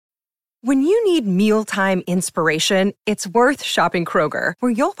When you need mealtime inspiration, it's worth shopping Kroger,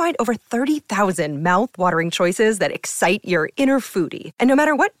 where you'll find over 30,000 mouth-watering choices that excite your inner foodie. And no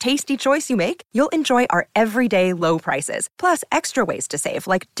matter what tasty choice you make, you'll enjoy our everyday low prices, plus extra ways to save,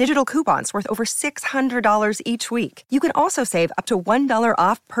 like digital coupons worth over $600 each week. You can also save up to $1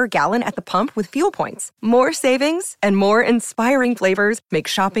 off per gallon at the pump with fuel points. More savings and more inspiring flavors make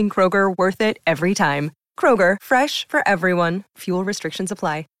shopping Kroger worth it every time. Kroger, fresh for everyone. Fuel restrictions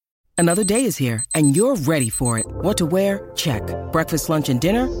apply. Another day is here, and you're ready for it. What to wear? Check. Breakfast, lunch, and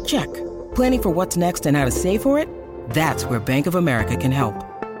dinner? Check. Planning for what's next and how to save for it? That's where Bank of America can help.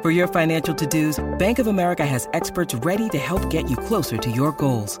 For your financial to-dos, Bank of America has experts ready to help get you closer to your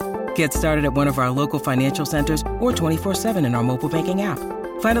goals. Get started at one of our local financial centers or 24/7 in our mobile banking app.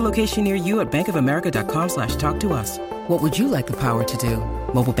 Find a location near you at bankofamerica.com/talktous. What would you like the power to do?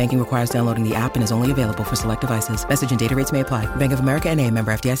 Mobile banking requires downloading the app and is only available for select devices. Message and data rates may apply. Bank of America N.A.,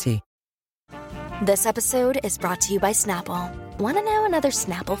 member FDIC. This episode is brought to you by Snapple. Want to know another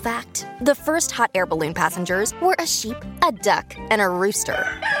Snapple fact? The first hot air balloon passengers were a sheep, a duck, and a rooster.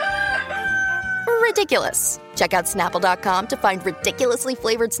 Ridiculous. Check out Snapple.com to find ridiculously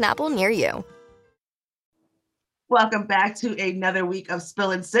flavored Snapple near you. Welcome back to another week of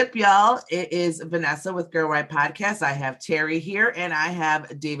Spill and Sip, y'all. It is Vanessa with Girl Ride Podcast. I have Terry here, and I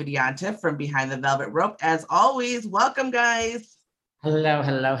have David Yontif from Behind the Velvet Rope. As always, welcome, guys. Hello,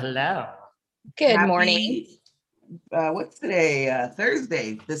 hello, hello. Good morning. What's today?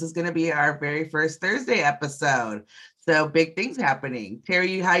 Thursday. This is going to be our very first Thursday episode. So big things happening.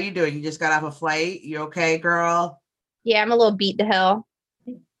 Terry, how you doing? You just got off a flight? You okay, girl? Yeah, I'm a little beat to hell.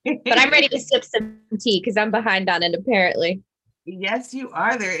 But I'm ready to sip some tea because I'm behind on it, apparently. Yes, you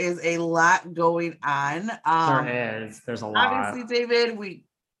are. There is a lot going on. There is. There's a lot. Obviously, David,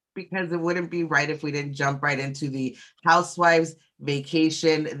 because it wouldn't be right if we didn't jump right into the Housewives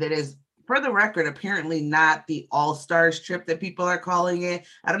vacation that is, for the record, apparently not the All-Stars trip that people are calling it.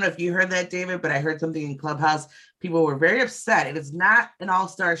 I don't know if you heard that, David, but I heard something in Clubhouse. People were very upset. It is not an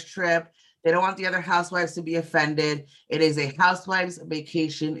All-Stars trip. They don't want the other housewives to be offended. It is a housewives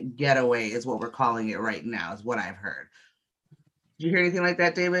vacation getaway is what we're calling it right now, is what I've heard. Did you hear anything like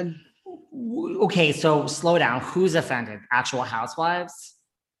that, David? Okay, so slow down. Who's offended? Actual housewives?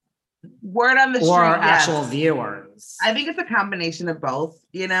 Word on the street, or yes. Actual viewers? I think it's a combination of both,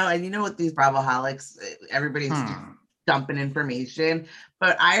 and you know with these Bravoholics, everybody's dumping information.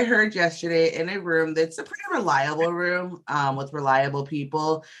 But I heard yesterday in a room that's a pretty reliable room with reliable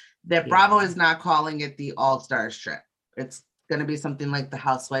people that Bravo is not calling it the All-Stars trip. It's going to be something like the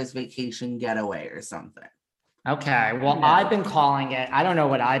Housewives vacation getaway or something. Okay, well, I've been calling it. I don't know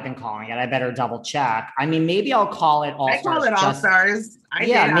what I've been calling it. I better double check. I mean, maybe I'll call it All-Stars. I call it All-Stars.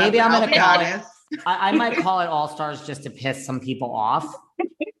 Maybe I'm going to call it. I might call it All-Stars just to piss some people off.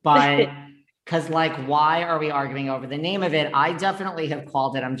 But because why are we arguing over the name of it? I definitely have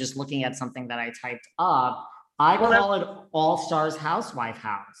called it. I'm just looking at something that I typed up. I call it All-Stars Housewife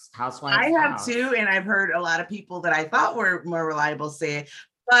House. I have too, and I've heard a lot of people that I thought were more reliable say it.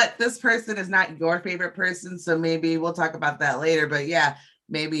 But this person is not your favorite person, so maybe we'll talk about that later. But yeah,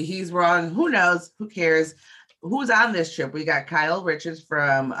 maybe he's wrong. Who knows? Who cares? Who's on this trip? We got Kyle Richards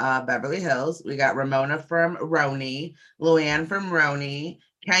from Beverly Hills. We got Ramona from Roni, Luann from Roni,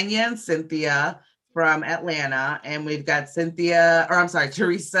 Kenya and Cynthia from Atlanta, and we've got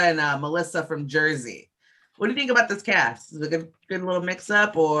Teresa and Melissa from Jersey. What do you think about this cast? Is it a good little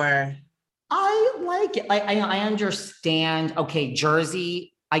mix-up, or? I like it. I understand. Okay,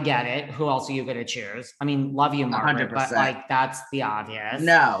 Jersey, I get it. Who else are you going to choose? I mean, love you, Margaret, 100%. But that's the obvious.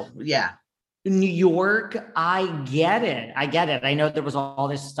 No, yeah. New York, I get it. I know there was all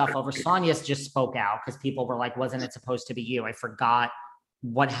this stuff over. Sonia just spoke out because people were like, wasn't it supposed to be you? I forgot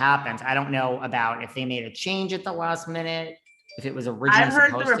what happened. I don't know about if they made a change at the last minute, if it was originally I've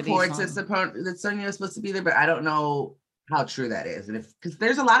heard the reports that Sonia was supposed to be there, but I don't know how true that is. And because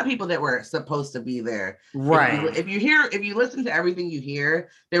there's a lot of people that were supposed to be there. Right. If you listen to everything you hear,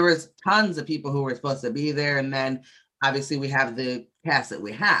 there was tons of people who were supposed to be there. And then obviously we have the cast that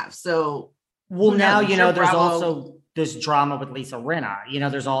we have. So, well, now, there's also this drama with Lisa Rinna.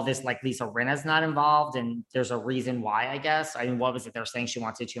 There's all this Lisa Rinna's not involved, and there's a reason why, I guess. I mean, what was it? They're saying she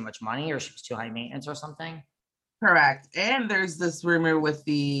wanted too much money or she was too high maintenance or something. Correct. And there's this rumor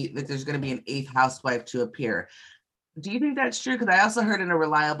that there's going to be an 8th housewife to appear. Do you think that's true? Because I also heard in a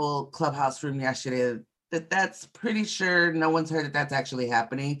reliable Clubhouse room yesterday that's pretty sure no one's heard that that's actually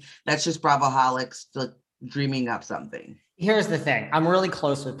happening. That's just Bravoholics dreaming up something. Here's the thing. I'm really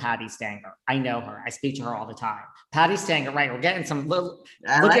close with Patty Stanger. I know her. I speak to her all the time. Patty Stanger, right? We're getting some look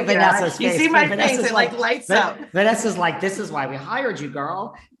at Vanessa's face. You see my Vanessa's face, it like lights up. Vanessa's like, this is why we hired you,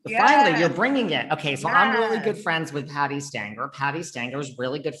 girl. Finally, you're bringing it. Okay, so I'm really good friends with Patty Stanger. Patty Stanger is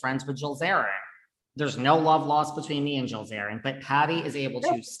really good friends with Jill Zarin. There's no love lost between me and Jill Zarin, but Patty is able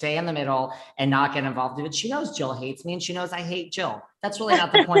to stay in the middle and not get involved in it. She knows Jill hates me and she knows I hate Jill. That's really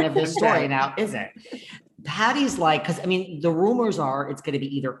not the point of this story now, is it? Patty's like, because I mean, the rumors are it's going to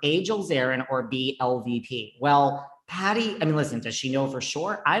be either A, Jill Zarin or B, LVP. Well, Patty, I mean, listen, does she know for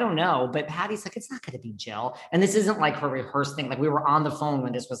sure? I don't know, but Patty's like, it's not going to be Jill. And this isn't like her rehearsed thing. Like we were on the phone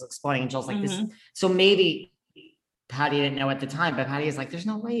when this was exploding and Jill's like, this. So maybe Patty didn't know at the time, but Patty is like, there's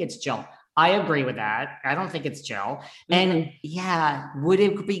no way it's Jill. I agree with that. I don't think it's Jill. And yeah, would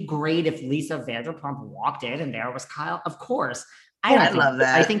it be great if Lisa Vanderpump walked in and there was Kyle? Of course. I love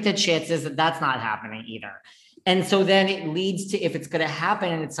that. I think the chances that that's not happening either. And so then it leads to, if it's going to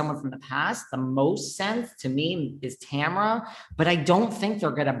happen and it's someone from the past, the most sense to me is Tamra, but I don't think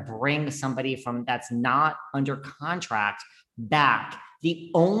they're going to bring somebody from that's not under contract back.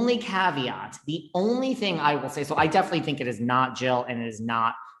 The only caveat, the only thing I will say, so I definitely think it is not Jill and it is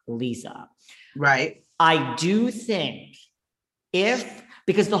not Lisa. Right. I do think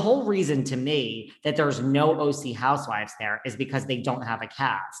because the whole reason to me that there's no OC housewives there is because they don't have a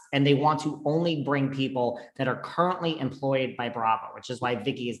cast and they want to only bring people that are currently employed by Bravo, which is why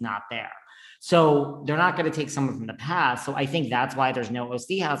Vicky is not there. So they're not going to take someone from the past. So I think that's why there's no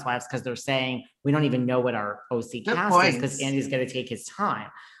OC housewives, because they're saying we don't even know what our OC cast is because Andy's going to take his time.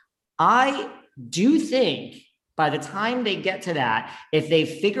 I do think by the time they get to that, if they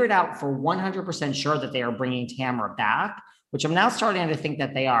figured out for 100% sure that they are bringing Tamra back, which I'm now starting to think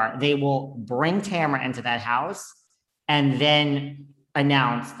that they will bring Tamra into that house and then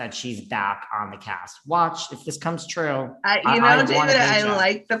announce that she's back on the cast. Watch if this comes true. David, I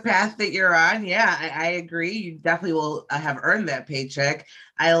like the path that you're on. Yeah, I agree. You definitely will have earned that paycheck.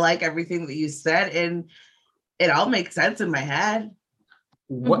 I like everything that you said, and it all makes sense in my head.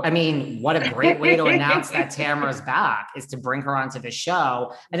 What a great way to announce that Tamara's back is to bring her onto the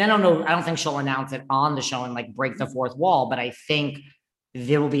show. And I don't think she'll announce it on the show and like break the fourth wall, but I think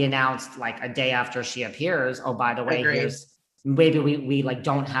it will be announced like a day after she appears. Oh, by the way, maybe we like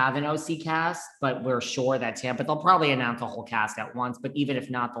don't have an OC cast, but we're sure that but they'll probably announce the whole cast at once. But even if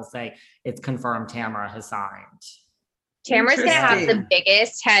not, they'll say it's confirmed Tamara has signed. Tamara's going to have the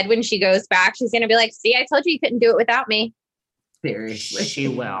biggest head when she goes back. She's going to be like, see, I told you couldn't do it without me. Seriously. She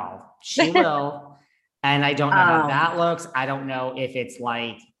will. And I don't know how that looks. I don't know if it's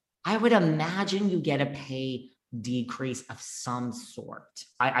like, I would imagine you get a pay decrease of some sort.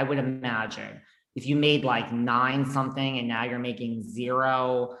 I would imagine if you made like 9 something and now you're making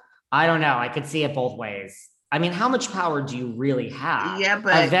 0, I don't know. I could see it both ways. I mean, how much power do you really have? Yeah,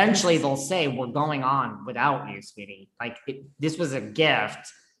 but eventually they'll say, we're going on without you, sweetie. Like this was a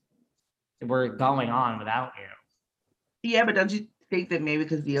gift. We're going on without you. Yeah, but don't you think that maybe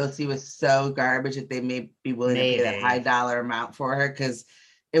because the OC was so garbage that they may be willing to pay that high dollar amount for her because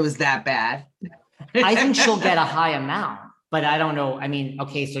it was that bad? I think she'll get a high amount, but I don't know. I mean,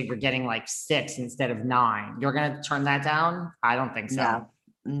 okay, so you're getting like 6 instead of 9. You're going to turn that down? I don't think so.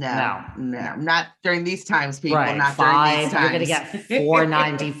 No. Not during these times, people. Right. Not 5, during these times. You're going to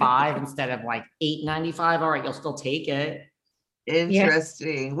get $4.95 instead of like $8.95. All right, you'll still take it.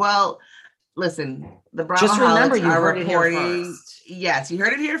 Interesting. Yeah. Well, listen, the Bravo just remember you are heard reporting. It here first. Yes, you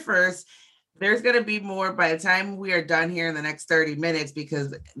heard it here first. There's going to be more by the time we are done here in the next 30 minutes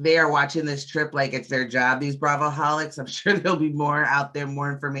because they are watching this trip like it's their job, these Bravo-holics. I'm sure there'll be more out there,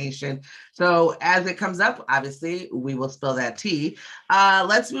 more information. So as it comes up, obviously, we will spill that tea.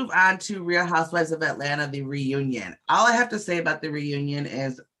 Let's move on to Real Housewives of Atlanta, the reunion. All I have to say about the reunion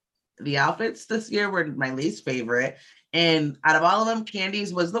is the outfits this year were my least favorite. And out of all of them,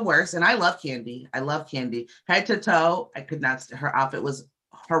 Candy's was the worst. And I love Candy. Head to toe, I could not. Her outfit was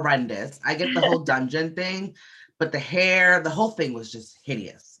horrendous. I get the whole dungeon thing, but the hair, the whole thing was just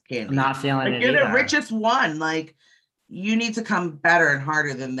hideous. Candy. I'm not feeling it. You're the richest one. Like, you need to come better and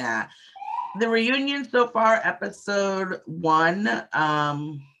harder than that. The reunion so far, episode 1,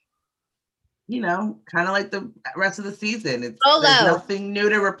 kind of like the rest of the season. There's nothing new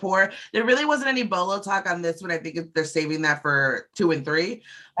to report. There really wasn't any Bolo talk on this one. I think they're saving that for 2 and 3.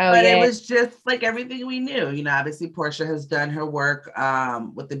 It was just like everything we knew. Obviously Portia has done her work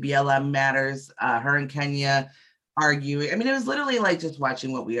with the BLM matters. Her and Kenya arguing. I mean, it was literally like just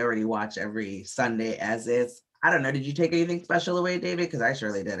watching what we already watch every Sunday as is. I don't know. Did you take anything special away, David? Because I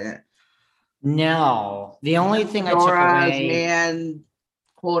surely didn't. No. The only thing I took away... man,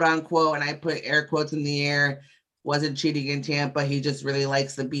 quote unquote, and I put air quotes in the air, wasn't cheating in Tampa. He just really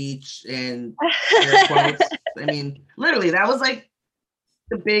likes the beach and air quotes. I mean, literally, that was like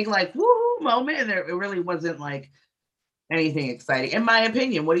the big like woo moment. And it really wasn't like anything exciting, in my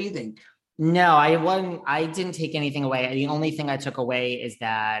opinion. What do you think? No, I didn't take anything away. The only thing I took away is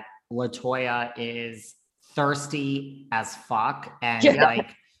that LaToya is thirsty as fuck. And like,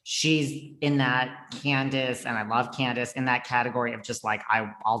 she's in that Candace, and I love Candace, in that category of just like,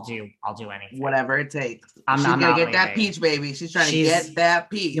 I'll do anything. Whatever it takes. I'm She's not gonna get leaving. that peach, baby. She's trying to get that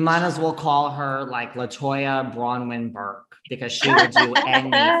peach. You might as well call her like LaToya Bronwyn Burke, because she will do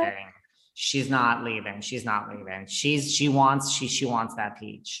anything. She's not leaving. She wants that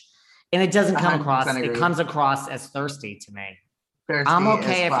peach. And it doesn't come across, it comes across as thirsty to me. Thirsty, I'm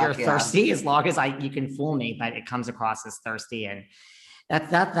okay if you're thirsty, as long as you can fool me, but it comes across as thirsty. And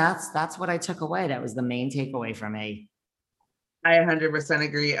that's what I took away. That was the main takeaway for me. I 100%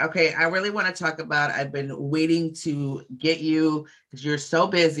 agree. Okay, I really want to talk about, I've been waiting to get you, because you're so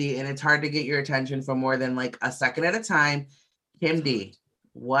busy and it's hard to get your attention for more than like a second at a time. Kim D,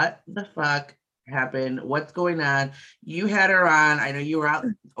 what the fuck happened? What's going on? You had her on. I know you were out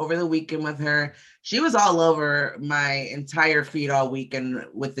over the weekend with her. She was all over my entire feed all weekend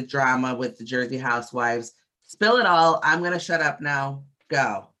with the drama with the Jersey Housewives. Spill it all. I'm going to shut up now.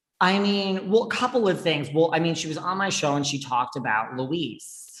 Go. I mean, well, a couple of things. Well, I mean, she was on my show and she talked about Louis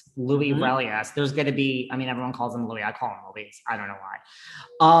Relias. There's going to be, I mean, everyone calls him Louis. I call him Louis. I don't know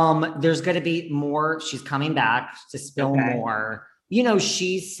why. There's going to be more. She's coming back to spill more. You know,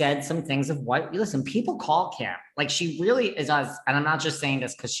 she said some things of what, listen, people call Kim. Like, she really is us. And I'm not just saying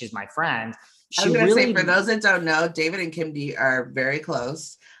this because she's my friend. I was going to say, for those that don't know, David and Kim D are very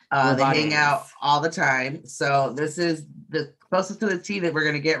close. They hang out all the time. So this is the closest to the tea that we're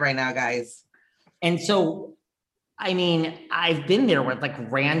going to get right now, guys. And so, I mean, I've been there where like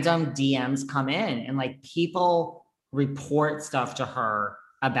random DMs come in and like people report stuff to her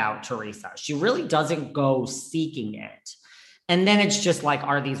about Teresa. She really doesn't go seeking it. And then it's just like,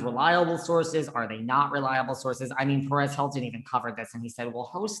 are these reliable sources? Are they not reliable sources? I mean, Perez Hilton even covered this and he said, well,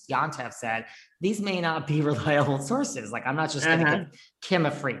 host Yontef said, these may not be reliable sources. Like, I'm not just going to give Kim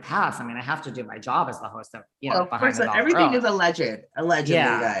a free pass. I mean, I have to do my job as the host of, you know, behind the everything is allegedly,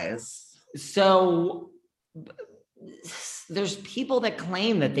 guys. So there's people that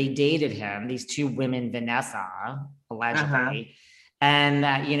claim that they dated him, these two women, Vanessa, allegedly, and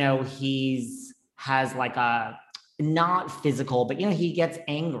that, you know, has like a, not physical, but, you know, he gets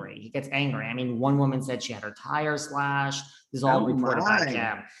angry. I mean, one woman said she had her tire slashed. This is all reported by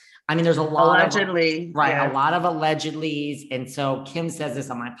Kim. I mean, there's a lot allegedly, a lot of allegedlys. And so Kim says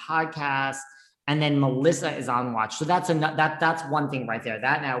this on my podcast, and then Melissa is on watch. So that's one thing right there.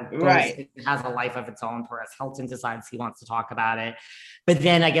 That now it has a life of its own. Perez Hilton decides he wants to talk about it. But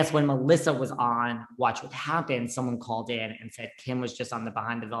then I guess when Melissa was on Watch What Happened, someone called in and said Kim was just on the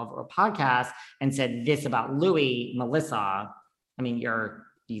Behind the Velvet podcast and said this about Louis. Melissa, I mean,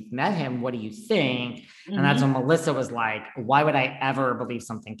 you've met him. What do you think? And that's when Melissa was like, why would I ever believe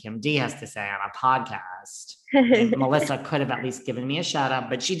something Kim D has to say on a podcast? Melissa could have at least given me a shout out,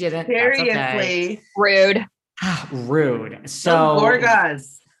 but she didn't. Seriously. Okay. Rude. So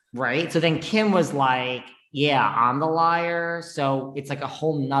Gorgas. Right. So then Kim was like, yeah, I'm the liar. So it's like a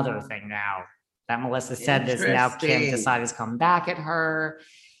whole nother thing now that Melissa said this. Now Kim decided to come back at her.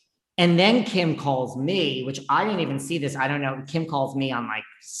 And then Kim calls me, which I didn't even see this. I don't know. Kim calls me on like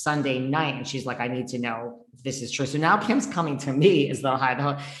Sunday night and she's like, I need to know if this is true. So now Kim's coming to me as the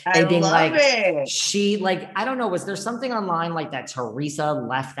high and being like, she like, I don't know. Was there something online like that Teresa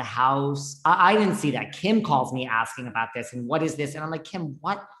left the house? I didn't see that. Kim calls me asking about this and what is this? And I'm like, Kim,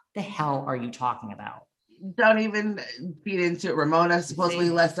 what the hell are you talking about? Don't even feed into it. Ramona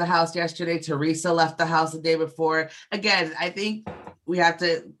supposedly left the house yesterday. Teresa left the house the day before. Again, I think we have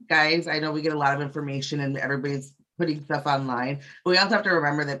to, guys, I know we get a lot of information and everybody's putting stuff online, but we also have to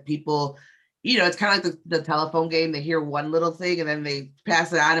remember that people, you know, it's kind of like the telephone game. They hear one little thing and then they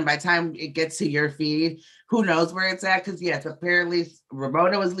pass it on. And by the time it gets to your feed, who knows where it's at? Because yes, apparently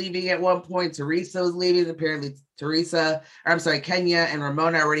Ramona was leaving at one point. Teresa was leaving. Apparently Kenya and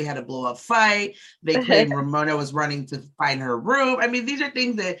Ramona already had a blow up fight. They claim Ramona was running to find her room. I mean, these are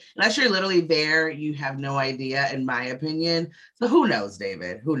things that unless you're literally there, you have no idea, in my opinion. So who knows,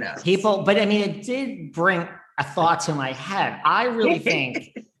 David? Who knows? But I mean, it did bring a thought to my head. I really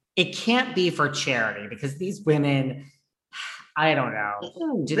think it can't be for charity because these women, I don't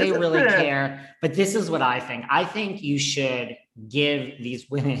know. Do they really care? But this is what I think. I think you should give these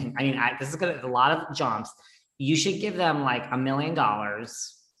women, I mean, this is going to, a lot of jumps. You should give them like $1 million or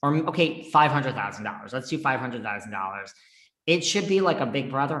okay, $500,000. Let's do $500,000. It should be like a Big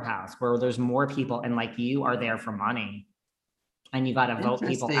Brother house where there's more people and like you are there for money. And you got to vote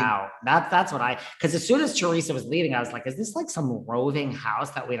people out. That's what because as soon as Teresa was leaving, I was like, is this like some roving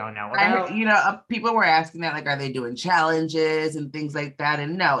house that we don't know about? People were asking that, like, are they doing challenges and things like that?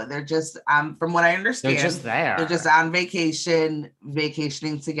 And no, they're just, from what I understand, they're just there. They're just on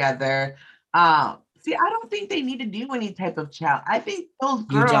vacationing together. See, I don't think they need to do any type of challenge. I think those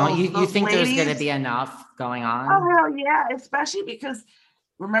girls, you think ladies, there's going to be enough going on? Oh, hell yeah. Especially because,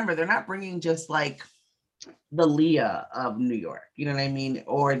 remember, they're not bringing just like the Leah of New York, you know what I mean?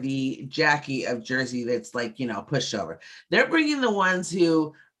 Or the Jackie of Jersey that's like, pushover. They're bringing the ones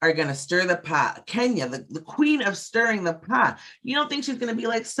who are going to stir the pot. Kenya, the queen of stirring the pot. You don't think she's going to be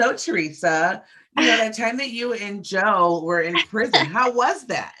like, so Teresa, that time that you and Joe were in prison, how was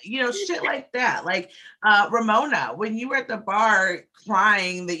that? Shit like that. Like Ramona, when you were at the bar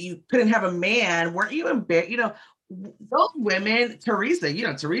crying that you couldn't have a man, weren't you embarrassed? Those women,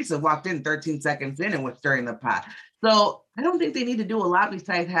 Teresa walked in 13 seconds in and was stirring the pot. So I don't think they need to do a lot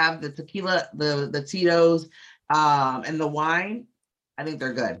besides have the tequila, the Tito's, and the wine. I think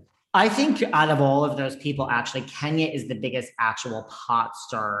they're good. I think out of all of those people, actually, Kenya is the biggest actual pot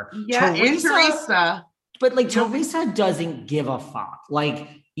stirrer. Yeah, Teresa. But like Teresa doesn't give a fuck. Like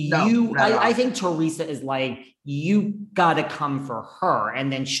I think Teresa is like, you got to come for her,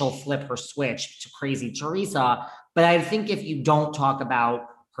 and then she'll flip her switch to crazy Teresa. But I think if you don't talk about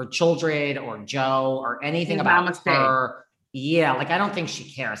her children or Joe or anything about her, I don't think she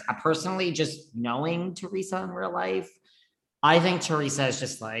cares. I personally, just knowing Teresa in real life, I think Teresa is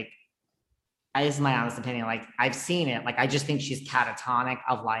just like, this is my honest opinion. Like, I've seen it. Like, I just think she's catatonic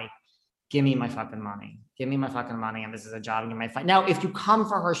of like, give me my fucking money. Give me my fucking money. And this is a job and you might fight. Now, if you come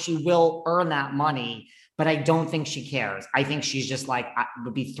for her, she will earn that money, but I don't think she cares. I think she's just like, I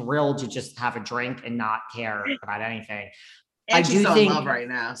would be thrilled to just have a drink and not care about anything. And she's so in love right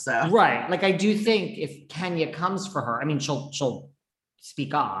now. So right. Like, I do think if Kenya comes for her, I mean, she'll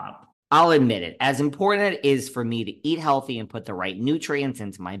speak up. I'll admit it, as important it is for me to eat healthy and put the right nutrients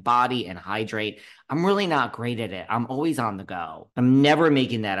into my body and hydrate, I'm really not great at it. I'm always on the go. I'm never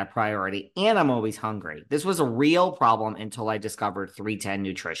making that a priority, and I'm always hungry. This was a real problem until I discovered 310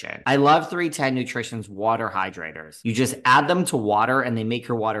 Nutrition. I love 310 Nutrition's water hydrators. You just add them to water and they make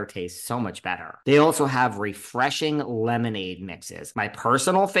your water taste so much better. They also have refreshing lemonade mixes. My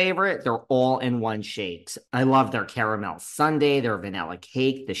personal favorite, they're all-in-one shakes. I love their caramel sundae, their vanilla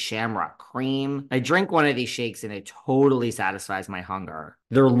cake, the shamrock cream. I drink one of these shakes and it totally satisfies my hunger.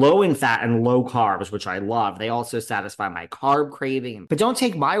 They're low in fat and low carbs, which I love. They also satisfy my carb craving. But don't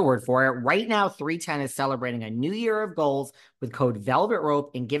take my word for it. Right now, 310 is celebrating a new year of goals with code Velvet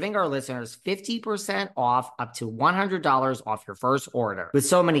Rope and giving our listeners 50% off up to $100 off your first order. With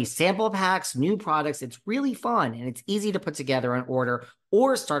so many sample packs, new products, it's really fun and it's easy to put together an order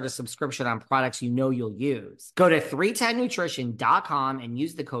or start a subscription on products you'll use. Go to 310nutrition.com and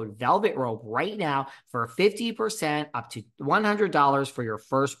use the code Velvet Rope right now for 50% up to $100 for your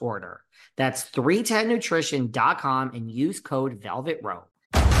first order. That's 310nutrition.com and use code Velvet Rope.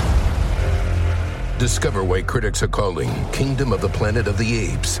 Discover why critics are calling Kingdom of the Planet of the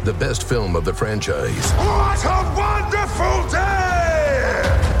Apes the best film of the franchise. What a wonderful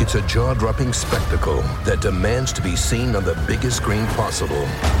day! It's a jaw-dropping spectacle that demands to be seen on the biggest screen possible.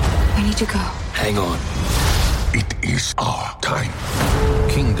 I need to go. Hang on. It is our time.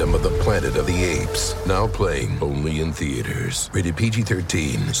 Kingdom of the Planet of the Apes. Now playing only in theaters. Rated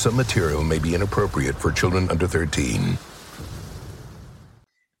PG-13. Some material may be inappropriate for children under 13.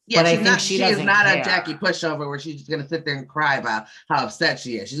 Yeah, she is not a Jackie pushover where she's just going to sit there and cry about how upset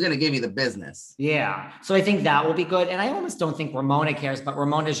she is. She's going to give you the business. Yeah. So I think that will be good. And I almost don't think Ramona cares, but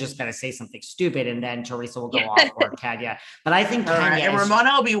Ramona's just going to say something stupid and then Teresa will go off or Kenya. But I think Kenya and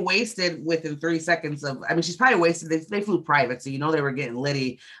Ramona will be wasted within 3 seconds of, she's probably wasted. They flew private. So, they were getting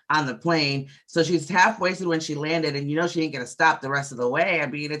litty on the plane. So she's half wasted when she landed and she ain't going to stop the rest of the way.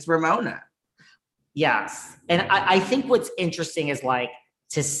 It's Ramona. Yes. And I think what's interesting is like,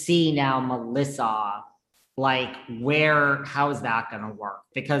 to see now Melissa, like how is that going to work?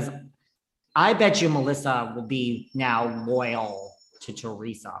 Because I bet you Melissa will be now loyal to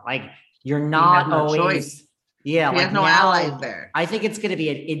Teresa. Like you're not always, choice. Yeah. She has no allies there. I think it's going to be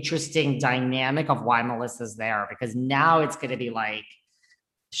an interesting dynamic of why Melissa's there, because now it's going to be like,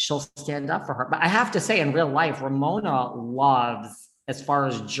 she'll stand up for her. But I have to say in real life, Ramona loves, as far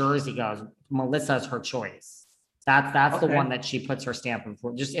as Jersey goes, Melissa's her choice. That's okay. The one that she puts her stamp in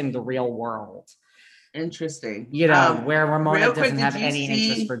for, just in the real world. Interesting. Where Ramona doesn't have any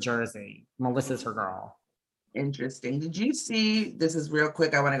interest for Jersey. Melissa's her girl. Interesting. Did you see, this is real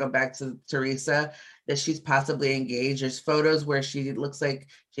quick, I want to go back to Teresa, that she's possibly engaged. There's photos where she looks like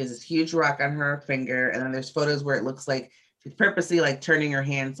she has this huge rock on her finger, and then there's photos where it looks like she's purposely like turning her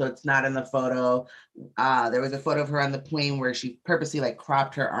hand so it's not in the photo. There was a photo of her on the plane where she purposely like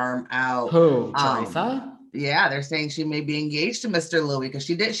cropped her arm out. Who, Teresa? Yeah, they're saying she may be engaged to Mr. Louis because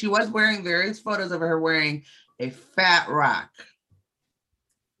she was wearing various photos of her wearing a fat rock.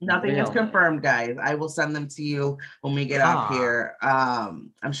 Nothing is confirmed, guys. I will send them to you when we get off here.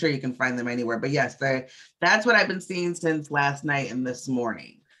 I'm sure you can find them anywhere. But yes, that's what I've been seeing since last night and this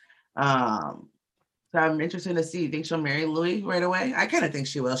morning. So I'm interested to see. You think she'll marry Louis right away? I kind of think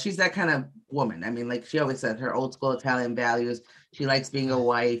she will. She's that kind of woman. I mean, like she always said, her old school Italian values. She likes being a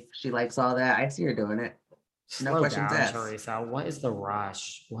wife. She likes all that. I see her doing it. No questions asked. Teresa. What is the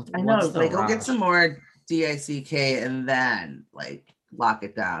rush? I know. Like, go get some more DICK and then like lock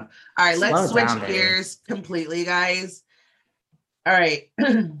it down. All right, let's switch gears completely, guys. All right.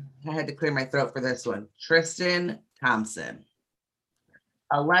 I had to clear my throat for this one. Tristan Thompson.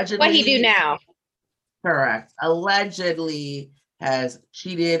 Allegedly. What he do now? Correct. Allegedly has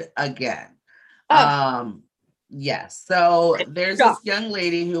cheated again. Yes. So there's this young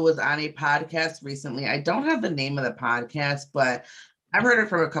lady who was on a podcast recently. I don't have the name of the podcast, but I've heard it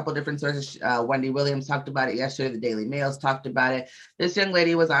from a couple different sources. Wendy Williams talked about it yesterday. The Daily Mail's talked about it. This young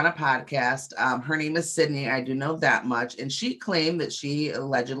lady was on a podcast. Her name is Sydney. I do know that much. And she claimed that she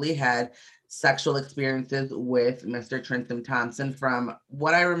allegedly had sexual experiences with Mr. Tristan Thompson from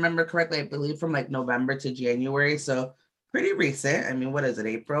what I remember correctly, I believe from like November to January. So pretty recent. I mean, what is it,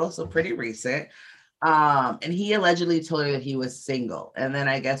 April? So pretty recent. And he allegedly told her that he was single. And then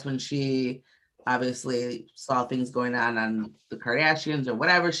I guess when she obviously saw things going on the Kardashians or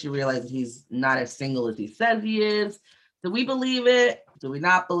whatever, she realized he's not as single as he says he is. Do we believe it? Do we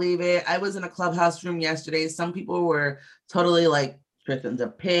not believe it? I was in a Clubhouse room yesterday. Some people were totally like, Tristan's a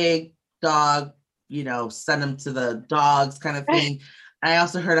pig, dog, send him to the dogs kind of thing. I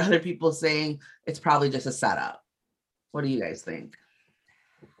also heard other people saying it's probably just a setup. What do you guys think?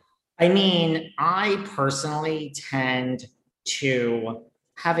 I mean, I personally tend to,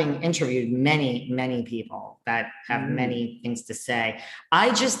 having interviewed many people that have many things to say,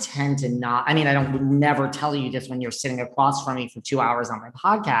 I just tend to not, I mean, would never tell you this when you're sitting across from me for 2 hours on my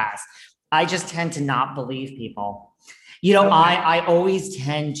podcast. I just tend to not believe people. I always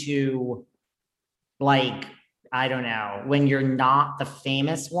tend to, like, I don't know, when you're not the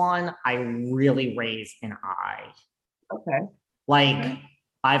famous one, I really raise an eye. Okay. Like,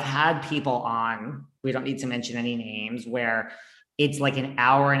 I've had people on, we don't need to mention any names, where it's like an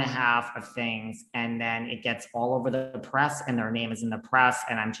hour and a half of things, and then it gets all over the press and their name is in the press.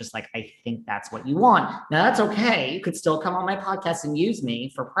 And I'm just like, I think that's what you want. Now that's okay. You could still come on my podcast and use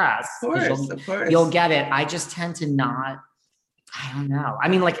me for press. Of course. You'll get it. I just tend to not, I don't know. I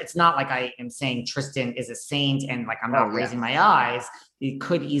mean, like, it's not like I am saying Tristan is a saint and like, I'm not raising my eyes. It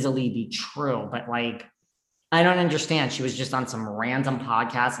could easily be true, but like, I don't understand. She was just on some random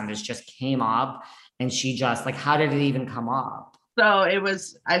podcast and this just came up, and she just like, how did it even come up? So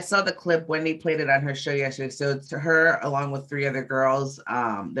I saw the clip. Wendy played it on her show yesterday. So it's her along with 3 other girls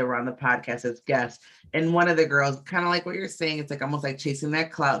that were on the podcast as guests. And one of the girls, kind of like what you're saying, it's like almost like chasing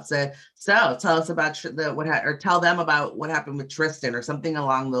that clout, said, so tell us about tell them about what happened with Tristan or something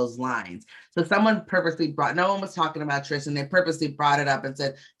along those lines. So someone purposely no one was talking about Tristan. They purposely brought it up and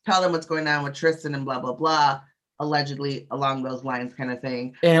said, tell them what's going on with Tristan and blah, blah, blah. Allegedly along those lines kind of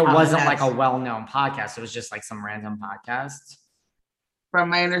thing. And it wasn't like a well-known podcast. It was just like some random podcast. From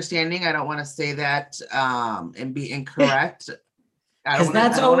my understanding, I don't want to say that and be incorrect. I don't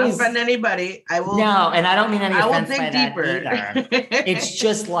want to offend anybody. I will. No, and I don't mean any offense by deeper. That either. It's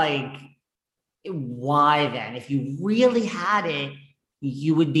just like, why then? If you really had it,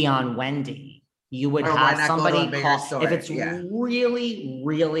 you would be on Wendy. You would have somebody call. If it's really,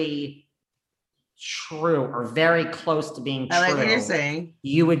 really true or very close to being true, I like what you're saying.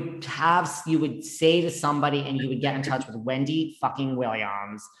 You would say to somebody and you would get in touch with Wendy fucking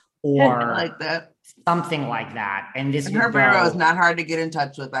Williams or like that, something like that. And her bureau is not hard to get in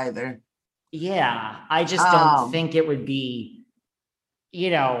touch with either. Yeah, I just don't think it would be,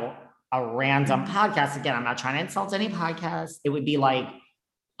 a random podcast. Again, I'm not trying to insult any podcast. It would be like,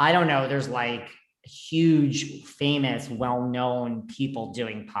 I don't know, there's like huge, famous, well-known people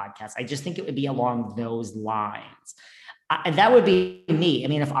doing podcasts. I just think it would be along those lines. That would be me. I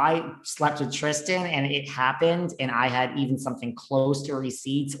mean, if I slept with Tristan and it happened and I had even something close to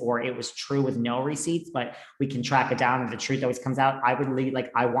receipts, or it was true with no receipts, but we can track it down and the truth always comes out, I would leave, like,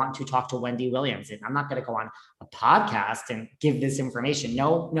 I want to talk to Wendy Williams, and I'm not going to go on a podcast and give this information.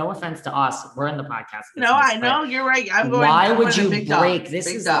 No offense to us. We're in the podcast business, no, I know you're right. Why would you break dogs, this?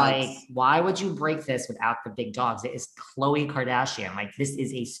 Is dogs. Like, why would you break this without the big dogs? It is Khloe Kardashian. Like, this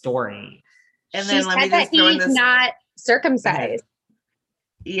is a story. And then let me just throw in this. Not circumcised.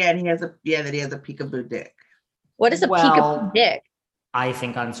 Yeah, and he has a peekaboo dick. What is a peekaboo dick? I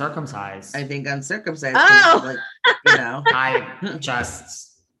think uncircumcised. Oh, like, you know, I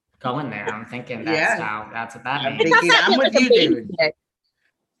just going there. I'm thinking that's what that means. I'm with you, David.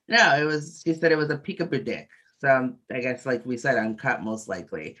 No, she said it was a peekaboo dick. So I guess, like we said, uncut most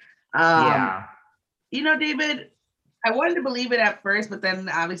likely. You know, David, I wanted to believe it at first, but then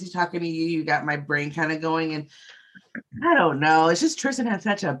obviously talking to you got my brain kind of going, and I don't know. It's just Tristan has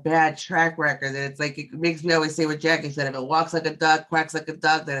such a bad track record that it's like, it makes me always say what Jackie said: if it walks like a duck, quacks like a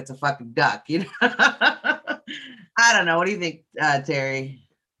duck, then it's a fucking duck. You know? I don't know. What do you think, Terry?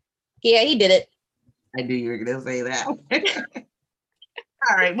 Yeah, he did it. I knew you were going to say that.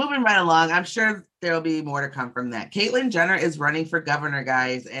 All right, moving right along. I'm sure there'll be more to come from that. Caitlyn Jenner is running for governor,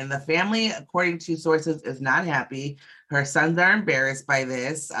 guys, and the family, according to sources, is not happy. Her sons are embarrassed by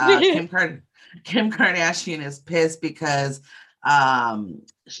this. Kim Kardashian is pissed because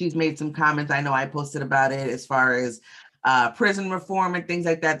she's made some comments. I know I posted about it as far as prison reform and things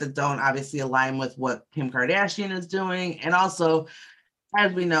like that don't obviously align with what Kim Kardashian is doing. And also,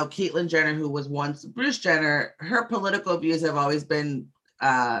 as we know, Caitlyn Jenner, who was once Bruce Jenner, her political views have always been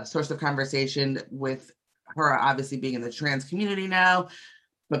source of conversation, with her obviously being in the trans community now,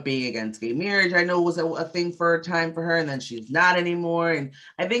 but being against gay marriage, I know was a thing for a time for her, and then she's not anymore. And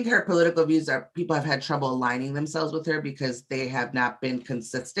I think her political views people have had trouble aligning themselves with her because they have not been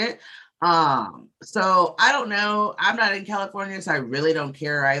consistent. So I don't know. I'm not in California, so I really don't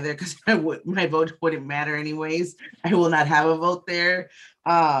care either, because my vote wouldn't matter anyways. I will not have a vote there.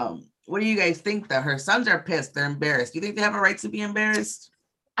 What do you guys think, though? Her sons are pissed. They're embarrassed. Do you think they have a right to be embarrassed?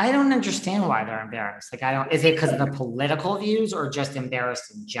 I don't understand why they're embarrassed. Like, is it because of the political views, or just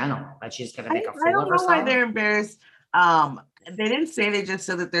embarrassed in general that she's going to make a fool of herself? I don't know why they're embarrassed. They didn't say. They just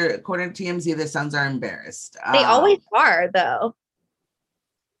said that according to TMZ, their sons are embarrassed. They always are, though.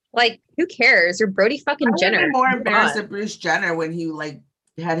 Like, who cares? You're Brody fucking Jenner. I'm more embarrassed at Bruce Jenner when he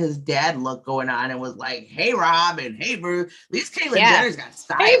had his dad look going on and was like, "Hey, Rob," and "Hey, Bruce." At least Caitlyn Jenner's got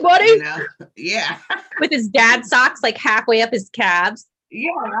style. Hey, buddy. You know? Yeah. With his dad socks halfway up his calves.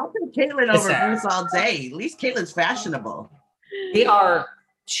 Yeah, I'll take Caitlyn over Bruce all day. At least Caitlyn's fashionable. They are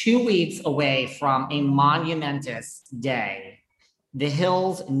 2 weeks away from a monumentous day. The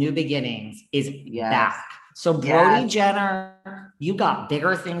Hills New Beginnings is back. So Brody Jenner, you got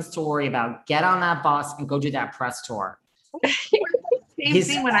bigger things to worry about. Get on that bus and go do that press tour. Same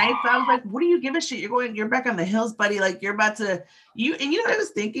thing when I was like, what do you give a shit? You're back on the Hills, buddy. Like, you're about to, you know what I was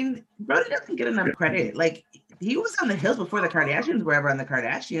thinking? Brody doesn't get enough credit. Like, he was on the Hills before the Kardashians were ever on the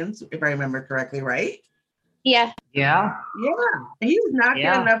Kardashians, if I remember correctly, right? Yeah. Yeah. Yeah. He was not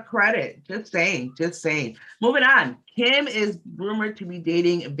getting enough credit. Just saying. Moving on. Kim is rumored to be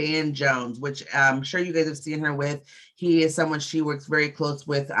dating Van Jones, which I'm sure you guys have seen her with. He is someone she works very close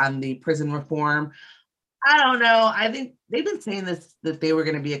with on the prison reform. I don't know. I think they've been saying this, that they were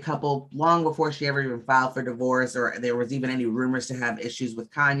going to be a couple long before she ever even filed for divorce, or there was even any rumors to have issues with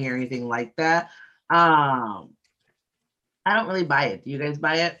Kanye or anything like that. I don't really buy it. Do you guys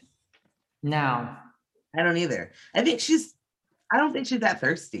buy it? No. I don't either. I don't think she's that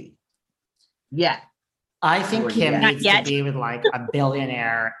thirsty. Yeah. I think Kim needs to be with like a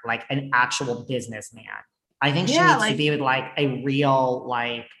billionaire, like an actual businessman. I think she needs to be with like a real,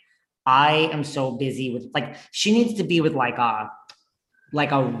 like, I am so busy with, like, she needs to be with like a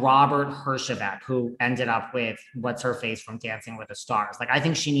Robert Herjavec, who ended up with what's her face from Dancing with the Stars. Like, I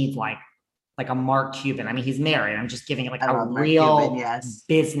think she needs like a Mark Cuban. I mean, he's married. I'm just giving it like a real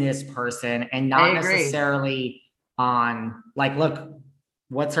business person, and not necessarily on like, look,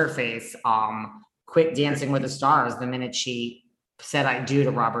 what's her face? Quit Dancing with the Stars the minute she said I do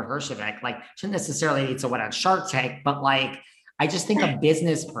to Robert Herjavec. Like, she didn't necessarily need to win on Shark Tank, but like, I just think a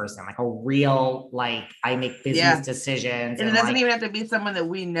business person, like a real, like, I make business decisions. And it doesn't even have to be someone that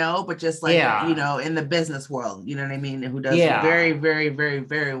we know, but just like, you know, in the business world, you know what I mean? Who does very, very, very,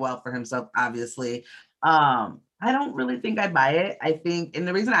 very well for himself, obviously. I don't really think I buy it. I think, and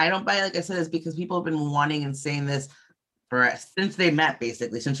the reason I don't buy it, like I said, is because people have been wanting and saying this since they met,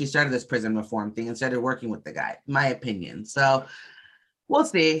 basically, since she started this prison reform thing and started working with the guy, my opinion. So we'll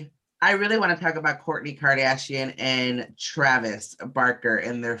see. I really want to talk about Kourtney Kardashian and Travis Barker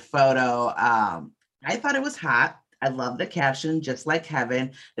in their photo. I thought it was hot. I love the caption, just like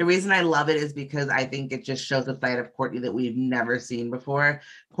heaven. The reason I love it is because I think it just shows a side of Kourtney that we've never seen before.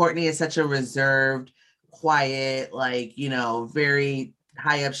 Kourtney is such a reserved, quiet, like, you know, very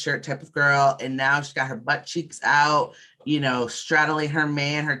high up shirt type of girl. And now she's got her butt cheeks out, you know, straddling her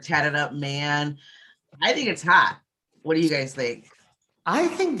man, her tatted up man. I think it's hot. What do you guys think? I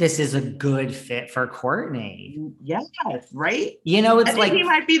think this is a good fit for Kourtney. Yes, right? You know, it's I think like he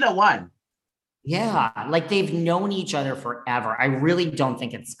might be the one. Yeah, like they've known each other forever. I really don't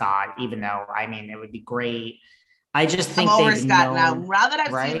think it's Scott, even though I mean it would be great. I just think I'm over they've Scott known, now. Now that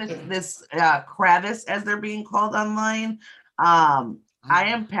I've right? seen this Kravis, as they're being called online, I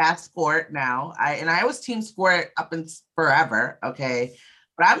am past Squirt now. I was Team Squirt up in forever. Okay.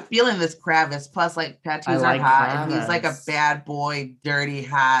 But I'm feeling this Kravis. Plus, like, tattoos are hot. And he's like a bad boy, dirty,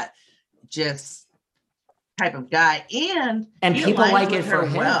 hot, just type of guy. And people like it for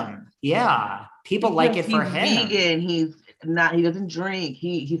him. Well. Yeah. People like it for him. He's vegan. He doesn't drink.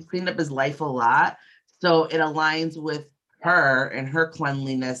 He's cleaned up his life a lot. So it aligns with her and her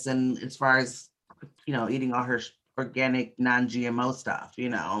cleanliness, and as far as, you know, eating all her organic, non-GMO stuff, you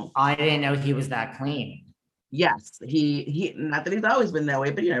know. I didn't know he was that clean. Yes, he not that he's always been that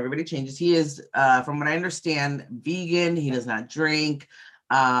way, but you know, everybody changes. He is, from what I understand, vegan. He does not drink,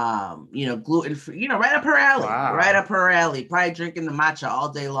 you know, gluten free, you know, right up her alley. Wow. Right up her alley. Probably drinking the matcha all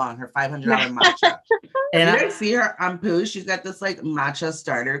day long, her $500 matcha. And I see her on Pooh. She's got this like matcha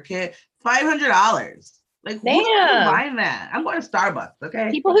starter kit, $500. Like, who's buying that? I'm going to Starbucks,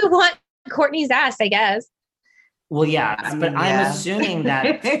 okay? People who want Kourtney's ass, I guess. Well, yeah, but I'm assuming that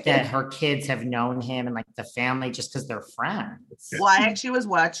her kids have known him and like the family just because they're friends. Well, I actually was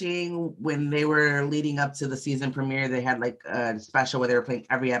watching when they were leading up to the season premiere. They had like a special where they were playing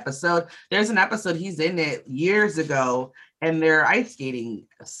every episode. There's an episode, he's in it years ago, and they're ice skating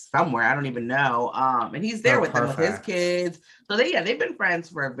somewhere. I don't even know. And he's there with them with his kids. So they've been friends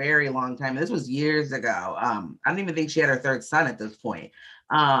for a very long time. This was years ago. I don't even think she had her third son at this point.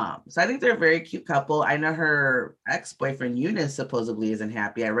 So I think they're a very cute couple. I know her ex-boyfriend Eunice supposedly isn't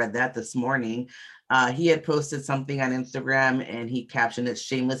happy. I read that this morning. He had posted something on Instagram and he captioned it,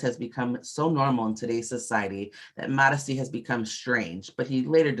 "Shameless has become so normal in today's society that modesty has become strange." But he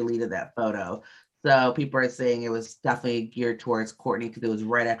later deleted that photo. So people are saying it was definitely geared towards Kourtney because it was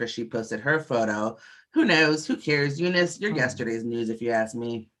right after she posted her photo. Who knows? Who cares? Eunice, you're yesterday's news, if you ask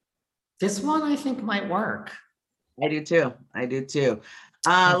me. This one I think might work. I do too.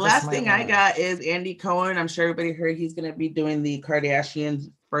 Last thing I got is Andy Cohen. I'm sure everybody heard he's going to be doing the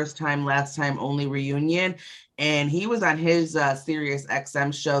Kardashians first time, last time only reunion. And he was on his Sirius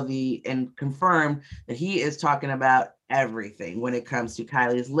XM show and confirmed that he is talking about everything when it comes to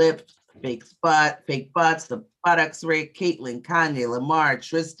Kylie's lips, fake butts, the buttocks rape, Caitlyn, Kanye, Lamar,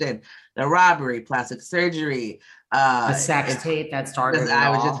 Tristan, the robbery, plastic surgery. The sex tape that started. I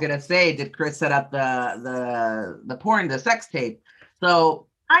was just going to say, did Chris set up the porn, the sex tape? So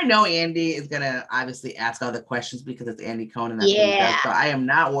I know Andy is going to obviously ask all the questions because it's Andy Cohen. And that's what he does. So I am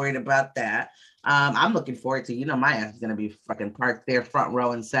not worried about that. I'm looking forward to, my ass is going to be fucking parked there, front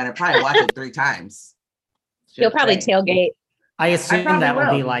row and center. Probably watch it 3 times. You'll probably tailgate. I assume that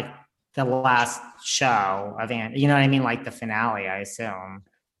will be like the last show of Andy. You know what I mean? Like the finale, I assume.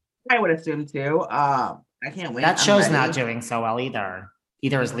 I would assume too. I can't wait. That show's not doing so well either.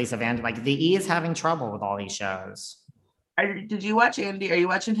 Either is Lisa Vanderpump. Like the E is having trouble with all these shows. Did you watch Andy? Are you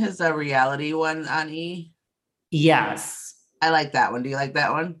watching his reality one on E? Yes. I like that one. Do you like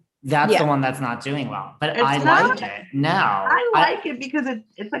that one? That's the one that's not doing well, but I like it. No. I like it because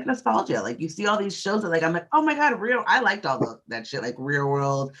it's like nostalgia. Like you see all these shows that like, I'm like, oh my God, I liked all that shit, like Real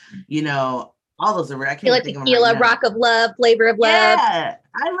World, all those are, I can't like think Tequila, of them right Rock of Love, Flavor of Love. Yeah,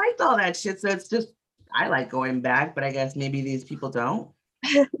 I liked all that shit. So it's just, I like going back, but I guess maybe these people don't.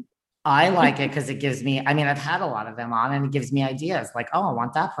 I like it because it gives me, I've had a lot of them on and it gives me ideas like, oh, I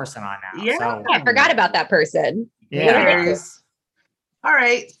want that person on now. Yeah. So, I forgot about that person. Yeah. All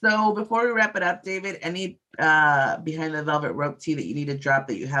right. So before we wrap it up, David, any behind the velvet rope tea that you need to drop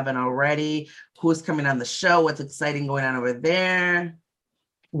that you haven't already? Who's coming on the show? What's exciting going on over there?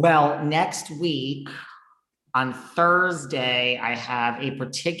 Well, next week on Thursday, I have a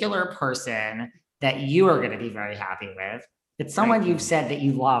particular person that you are going to be very happy with. It's someone you've said that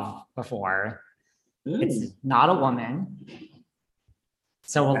you love before. It's not a woman.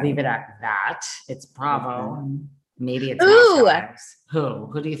 So we'll leave it at that. It's Bravo. Maybe it's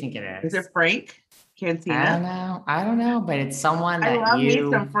Who do you think it is? Is it Frank Cantina? I don't know, but it's someone that I love me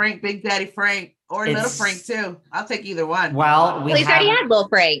some Frank, Big Daddy Frank, or Little Frank too. I'll take either one. Well, he's already had Little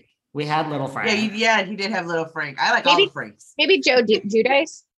Frank. We had Little Frank. Yeah, he did have Little Frank. I like all the Franks. Maybe Joe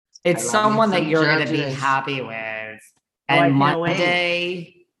Judice. It's someone that you're going to be Judice. happy with. Oh, I And can't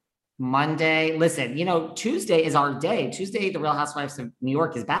Monday, listen, Tuesday is our day. Tuesday, the Real Housewives of New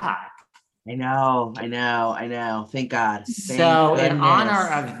York is back. I know. Thank God. So in honor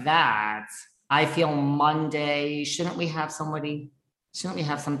of that, I feel Monday, shouldn't we have something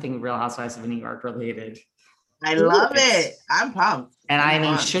Real Housewives of New York related? I love it. I'm pumped.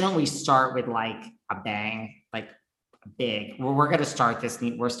 And shouldn't we start with like a bang, like big? We're going to start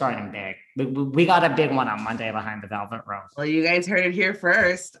we're starting big. We got a big one on Monday behind the Velvet Rope. Well, you guys heard it here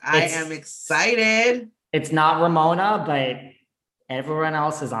first. I am excited. It's not Ramona, but everyone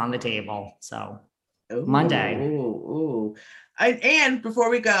else is on the table. So Monday. And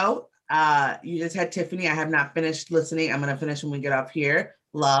before we go, you just had Tiffany. I have not finished listening. I'm going to finish when we get off here.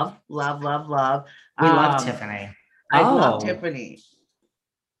 Love. We love Tiffany. I love Tiffany.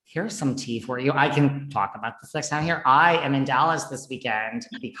 Here's some tea for you. I can talk about this next time here. I am in Dallas this weekend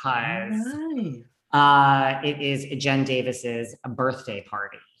because it is Jen Davis's birthday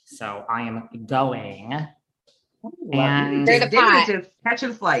party. So I am going. And just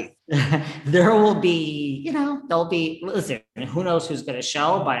catching flight. There will be, listen, who knows who's going to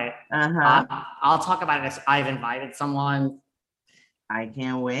show, but I'll talk about it. I've invited someone. I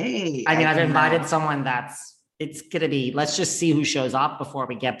can't wait. I've invited someone it's going to be, let's just see who shows up before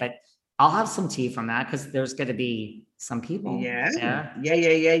we but I'll have some tea from that because there's going to be some people. Yeah.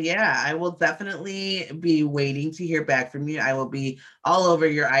 I will definitely be waiting to hear back from you. I will be all over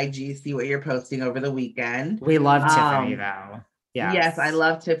your IG, see what you're posting over the weekend. We love Tiffany though. Yes, I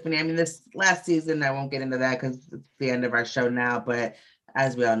love Tiffany. I mean, this last season, I won't get into that because it's the end of our show now, but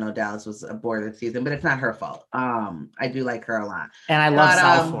as we all know, Dallas was aborted season, but it's not her fault. I do like her a lot. And I love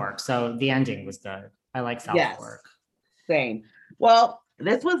South Fork, so the ending was good. I like South Fork. Same. Well,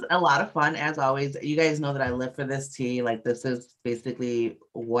 this was a lot of fun, as always. You guys know that I live for this tea. Like, this is basically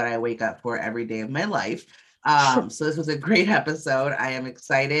what I wake up for every day of my life. So this was a great episode. I am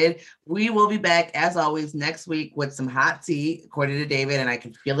excited. We will be back, as always, next week with some hot tea, according to David, and I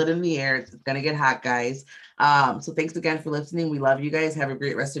can feel it in the air. It's going to get hot, guys. So thanks again for listening. We love you guys. Have a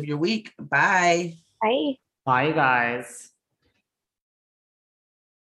great rest of your week. Bye. Bye. Bye, guys.